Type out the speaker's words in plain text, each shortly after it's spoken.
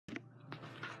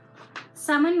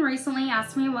Someone recently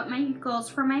asked me what my goals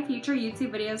for my future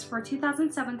YouTube videos for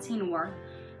 2017 were,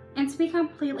 and to be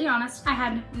completely honest, I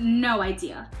had no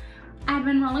idea. I had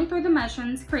been rolling through the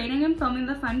motions, creating and filming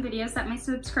the fun videos that my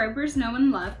subscribers know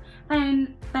and love, but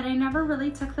I never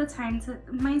really took the time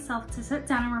myself to sit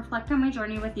down and reflect on my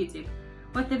journey with YouTube.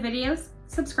 With the videos,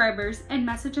 subscribers, and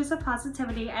messages of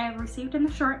positivity I have received in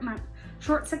the short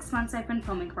 6 months I've been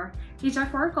filming for. These are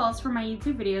 4 goals for my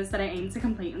YouTube videos that I aim to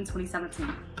complete in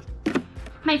 2017.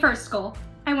 My first goal.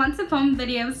 I want to film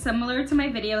videos similar to my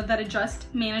video that addressed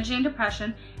managing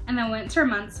depression in the winter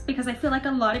months, because I feel like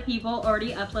a lot of people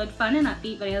already upload fun and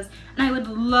upbeat videos, and I would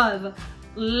love,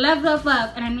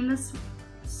 and I mean this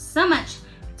so much,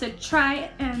 to try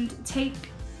and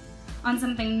take on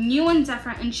something new and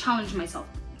different and challenge myself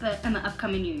in the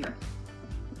upcoming new year.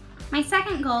 My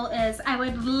second goal is I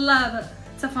would love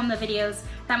to film the videos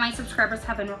that my subscribers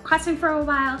have been requesting for a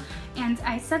while, and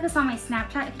I said this on my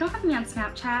Snapchat. If you don't have me on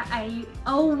Snapchat, I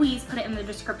always put it in the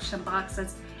description box.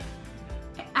 It's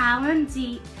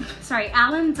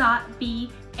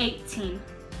Alan.B18.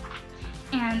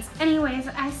 And anyways,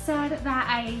 I said that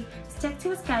I stick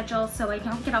to a schedule so I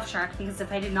don't get off track, because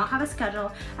if I did not have a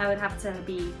schedule, I would have to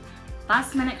be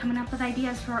last minute coming up with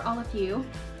ideas for all of you,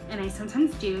 and I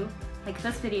sometimes do. Like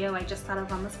this video I just thought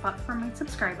of on the spot for my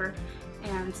subscriber,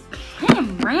 and I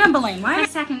am rambling. My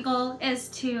second goal is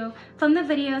to film the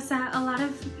videos that a lot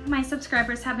of my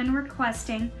subscribers have been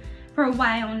requesting for a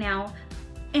while now,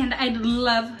 and I'd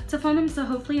love to film them, so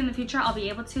hopefully in the future I'll be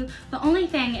able to. The only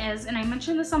thing is, and I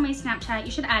mentioned this on my Snapchat,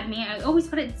 you should add me. I always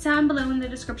put it down below in the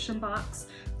description box,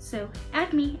 so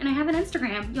add me, and I have an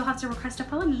Instagram. You'll have to request to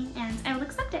follow me and I will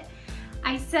accept it.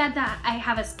 I said that I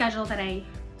have a schedule that I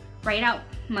write out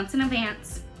months in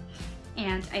advance,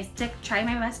 and I try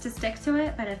my best to stick to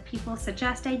it, but if people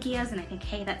suggest ideas and I think,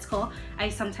 hey, that's cool, I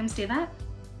sometimes do that.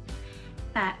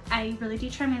 But I really do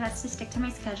try my best to stick to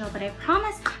my schedule, but I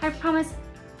promise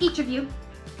each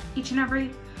and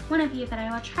every one of you that I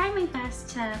will try my best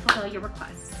to fulfill your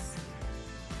requests.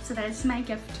 So that is my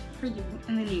gift for you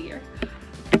in the new year.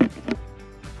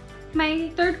 My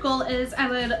third goal is I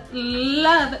would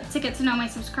love to get to know my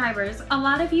subscribers. A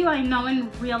lot of you I know in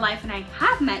real life, and I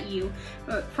have met you,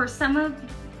 but for some of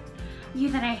you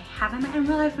that I haven't met in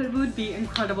real life, it would be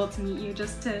incredible to meet you,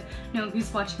 just to know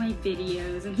who's watched my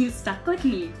videos and who's stuck with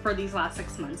me for these last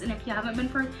 6 months. And if you haven't been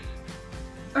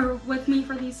with me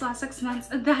for these last 6 months,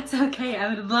 that's okay. I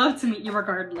would love to meet you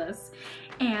regardless.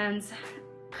 And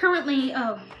currently,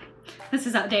 this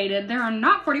is outdated. There are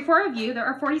not 44 of you, there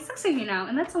are 46 of you now,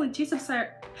 and that's only 2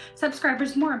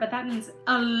 subscribers more, but that means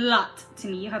a lot to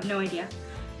me. You have no idea.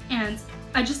 And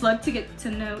I just love to get to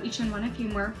know each and one of you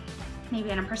more,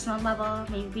 maybe on a personal level.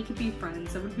 Maybe we could be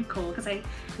friends. It would be cool, because I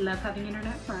love having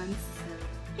internet friends. So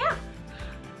yeah.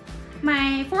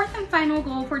 My fourth and final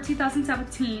goal for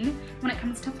 2017 when it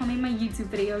comes to filming my YouTube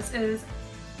videos is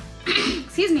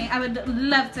excuse me, I would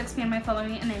love to expand my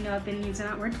following, and I know I've been using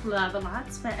that word love a lot,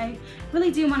 but I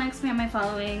really do want to expand my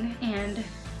following. And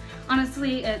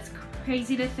honestly, it's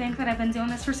crazy to think that I've been doing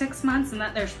this for 6 months and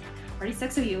that there's already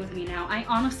 6 of you with me now. I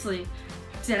honestly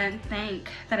didn't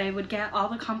think that I would get all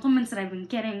the compliments that I've been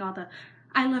getting, all the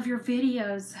I love your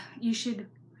videos, you should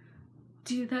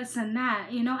do this and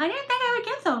that, you know. I didn't think I would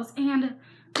get those. And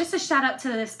just a shout out to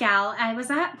this gal. I was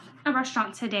at a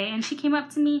restaurant today, and she came up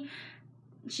to me.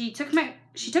 She took my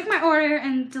order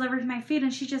and delivered my food,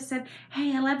 and she just said,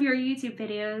 hey, I love your YouTube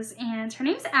videos. And her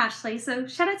name's Ashley, so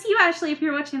shout out to you, Ashley, if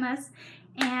you're watching this.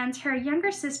 And her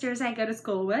younger sisters I go to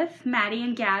school with, Maddie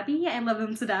and Gabby, I love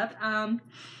them to death,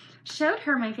 showed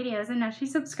her my videos, and now she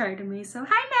subscribed to me. So hi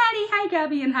Maddie, hi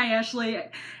Gabby, and hi Ashley.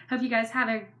 Hope you guys have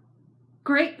a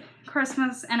great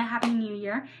Christmas and a happy new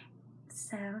year.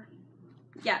 So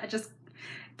yeah, just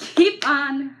keep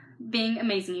on being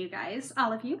amazing, you guys,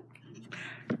 all of you.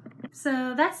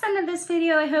 So that's the end of this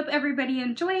video. I hope everybody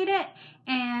enjoyed it,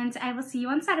 and I will see you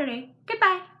on Saturday.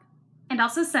 Goodbye. And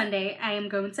also Sunday, I am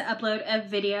going to upload a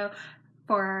video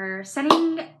for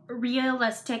setting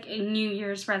realistic New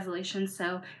Year's resolutions.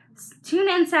 So tune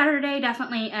in Saturday,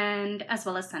 definitely, and as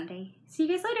well as Sunday. See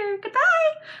you guys later.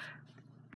 Goodbye.